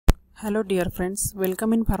Hello dear friends,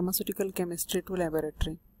 welcome in Pharmaceutical Chemistry to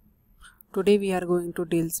Laboratory. Today we are going to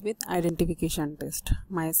deal with identification test.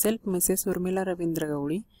 Myself Mrs. Urmila Ravindra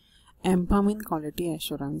Gaudi, M.Pharm in Quality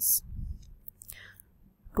Assurance.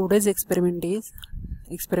 Today's experiment is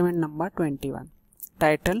experiment number 21.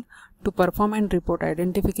 Title: To perform and report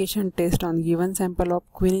identification test on given sample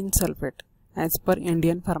of quinine sulfate as per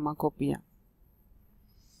Indian Pharmacopoeia.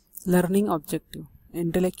 Learning objective: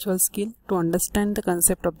 intellectual skill to understand the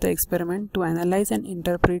concept of the experiment, to analyze and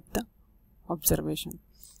interpret the observation.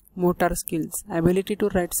 Motor skills: ability to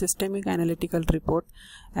write systemic analytical report,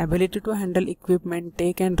 ability to handle equipment,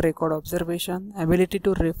 take and record observation, ability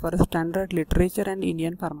to refer standard literature and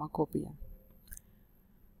Indian Pharmacopoeia.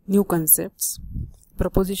 New concepts.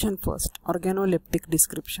 Proposition first: organoleptic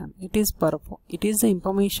description. It is the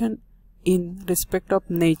information in respect of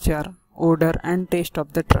nature, odor and taste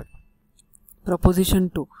of the drug. Proposition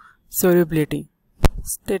 2. Solubility.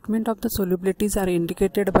 Statement of the solubilities are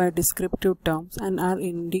indicated by descriptive terms and are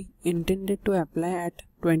intended to apply at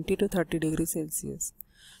 20 to 30 degrees Celsius.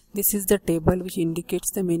 This is the table which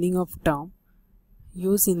indicates the meaning of term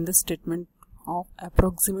used in the statement of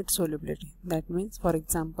approximate solubility. That means, for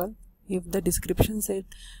example, if the description said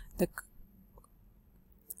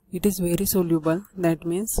it is very soluble, that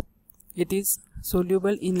means it is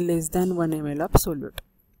soluble in less than 1 ml of solute.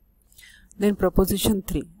 Then proposition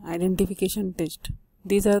 3, identification test.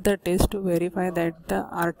 These are the tests to verify that the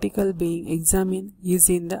article being examined is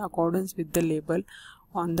in the accordance with the label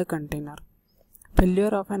on the container.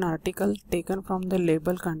 Failure of an article taken from the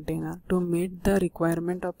label container to meet the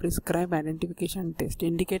requirement of prescribed identification test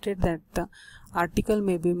indicated that the article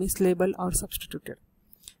may be mislabeled or substituted.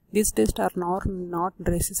 These tests are not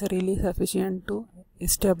necessarily sufficient to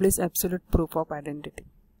establish absolute proof of identity.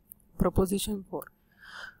 Proposition 4.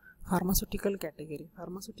 Pharmaceutical category.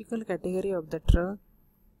 Pharmaceutical category of the drug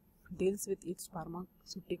deals with its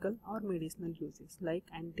pharmaceutical or medicinal uses like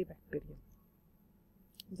antibacterial.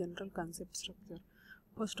 General concept structure.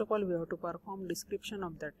 First of all, we have to perform description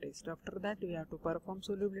of the test. After that, we have to perform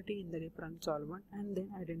solubility in the different solvent and then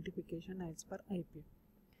identification as per IP.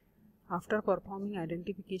 After performing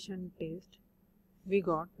identification test, we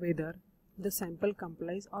got whether the sample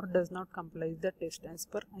complies or does not comply the test as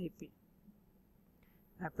per IP.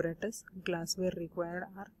 Apparatus glassware required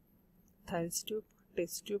are Thiels tube,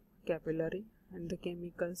 test tube, capillary, and the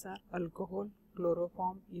chemicals are alcohol,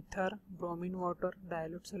 chloroform, ether, bromine water,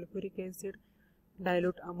 dilute sulfuric acid,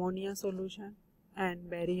 dilute ammonia solution,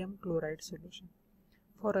 and barium chloride solution.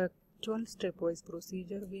 For actual stepwise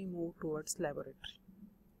procedure, we move towards laboratory.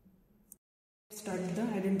 Start the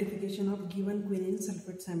identification of given quinine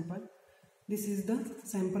sulfate sample. This is the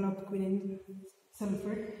sample of quinine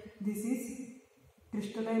sulfate. This is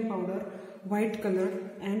crystalline powder, white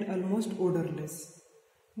colored and almost odorless.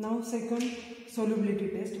 Now second, solubility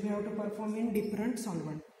test. We have to perform in different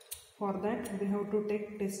solvent. For that, we have to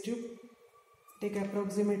take test tube, take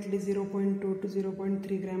approximately 0.2 to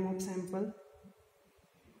 0.3 gram of sample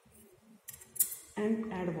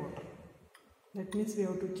and add water. That means we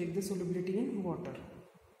have to check the solubility in water.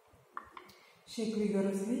 Shake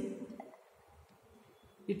vigorously.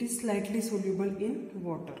 It is slightly soluble in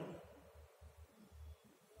water.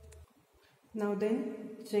 Now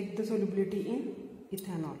then, check the solubility in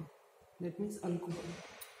ethanol, that means alcohol.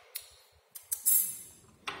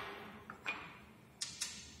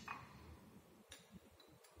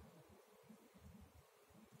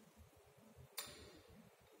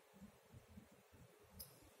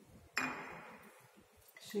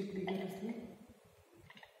 Shake vigorously.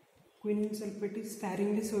 Quinine sulfate is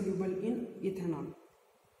sparingly soluble in ethanol.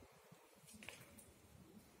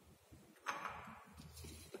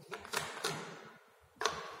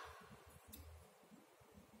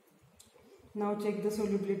 Now check the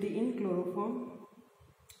solubility in chloroform.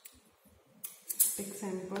 Take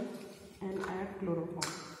sample and add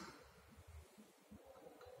chloroform.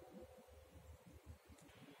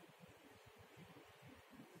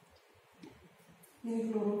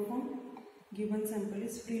 In chloroform, given sample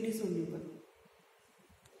is freely soluble.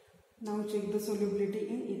 Now check the solubility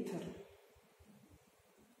in ether.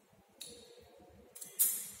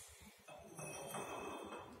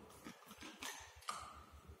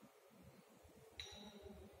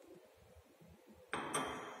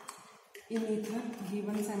 In ether,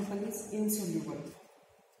 given sample is insoluble.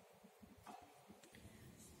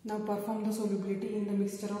 Now perform the solubility in the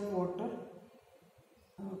mixture of water,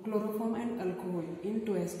 chloroform and alcohol in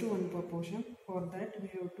 2:1 proportion. For that, we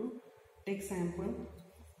have to take sample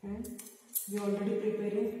and we already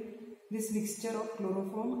preparing this mixture of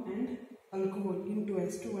chloroform and alcohol in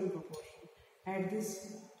 2:1 proportion. Add this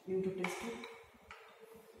into test tube.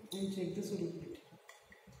 and check the solubility.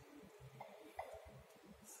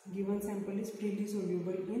 Given sample is freely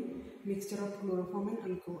soluble in mixture of chloroform and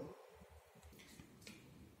alcohol.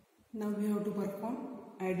 Now we have to perform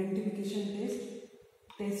identification test,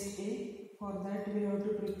 test A. For that we have to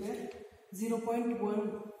prepare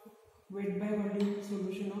 0.1 weight by volume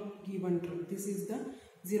solution of given drug. This is the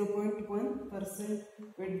 0.1%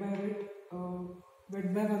 weight by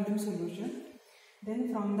volume solution.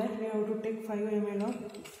 Then from that we have to take 5 ml of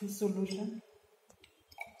this solution.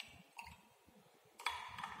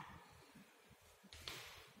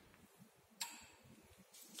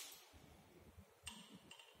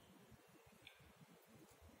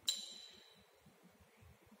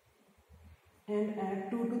 And add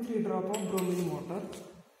 2 to 3 drops of bromine water.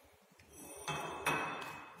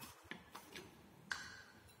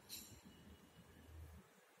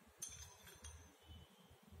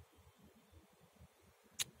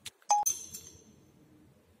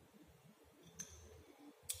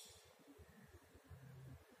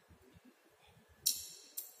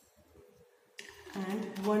 And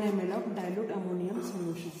 1 ml of dilute ammonium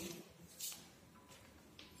solution.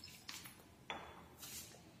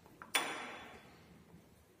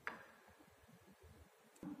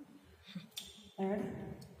 Add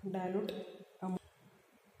dilute ammonia.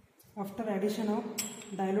 After addition of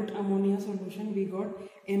dilute ammonia solution, we got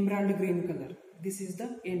emerald green color. This is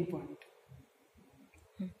the end point.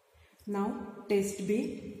 Now test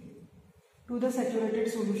B to the saturated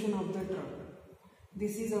solution of the drug.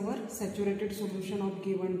 This is our saturated solution of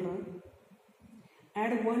given drug.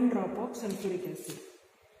 Add 1 drop of sulfuric acid.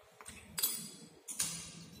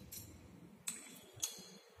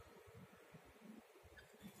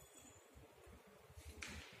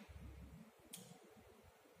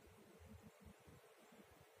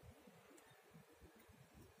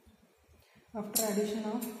 After addition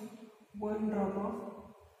of 1 drop of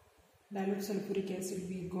dilute sulfuric acid,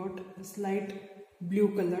 we got a slight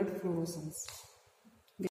blue colored fluorescence.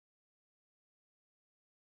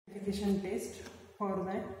 Identification test. For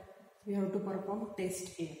that we have to perform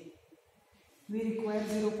test A. We require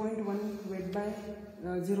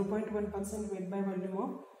 0.1% weight by volume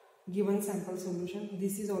of given sample solution.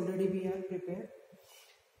 This is already we are prepared.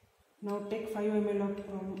 Now take 5 ml of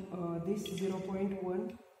this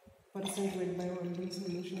 0.1% weight by volume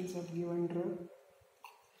solutions of given drug.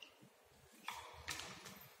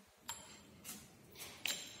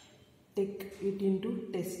 Take it into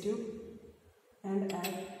test tube and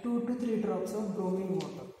add 2 to 3 drops of bromine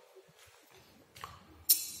water.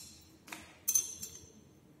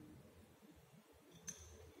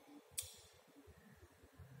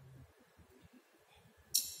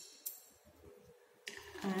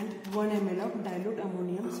 And 1 ml of dilute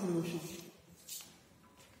ammonium solution.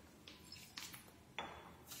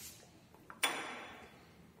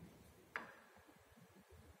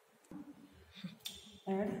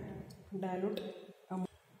 Add dilute ammonia.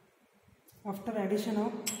 After addition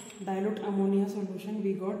of dilute ammonia solution,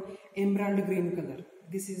 we got emerald green color.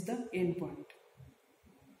 This is the end point.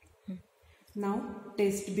 Now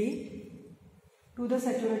test B to the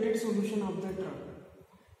saturated solution of the drug.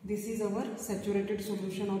 This is our saturated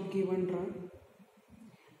solution of given drug.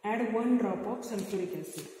 Add 1 drop of sulfuric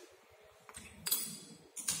acid.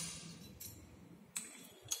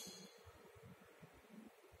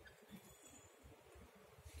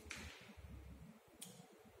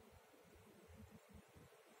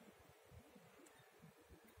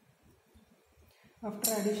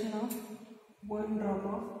 After addition of 1 drop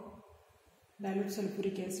of dilute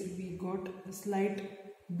sulfuric acid, we got a slight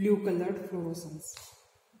blue colored fluorescence.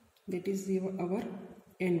 That is our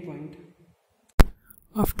end point.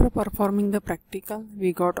 After performing the practical,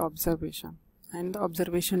 we got observation, and the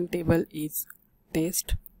observation table is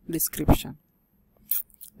taste, description.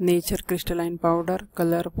 Nature crystalline powder,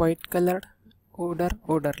 color white colored, odor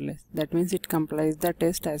odorless. That means it complies the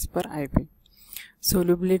test as per IP.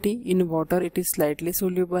 Solubility: in water it is slightly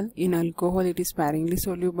soluble, in alcohol it is sparingly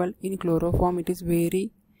soluble, in chloroform it is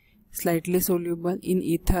very slightly soluble, in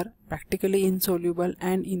ether practically insoluble,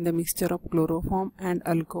 and in the mixture of chloroform and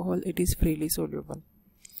alcohol it is freely soluble.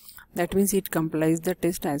 That means it complies the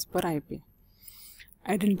test as per IP.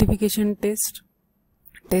 Identification test.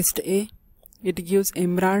 Test A, it gives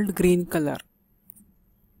emerald green color.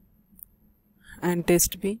 And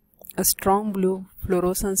test B, a strong blue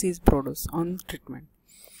fluorescence is produced on treatment.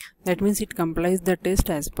 That means it complies the test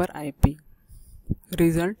as per IP.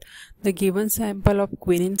 Result: the given sample of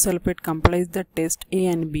quinine sulfate complies the test A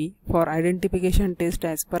and B for identification test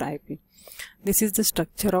as per IP. This is the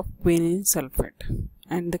structure of quinine sulfate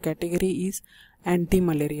and the category is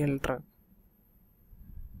anti-malarial drug.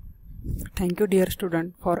 Thank you dear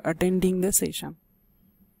student for attending the session.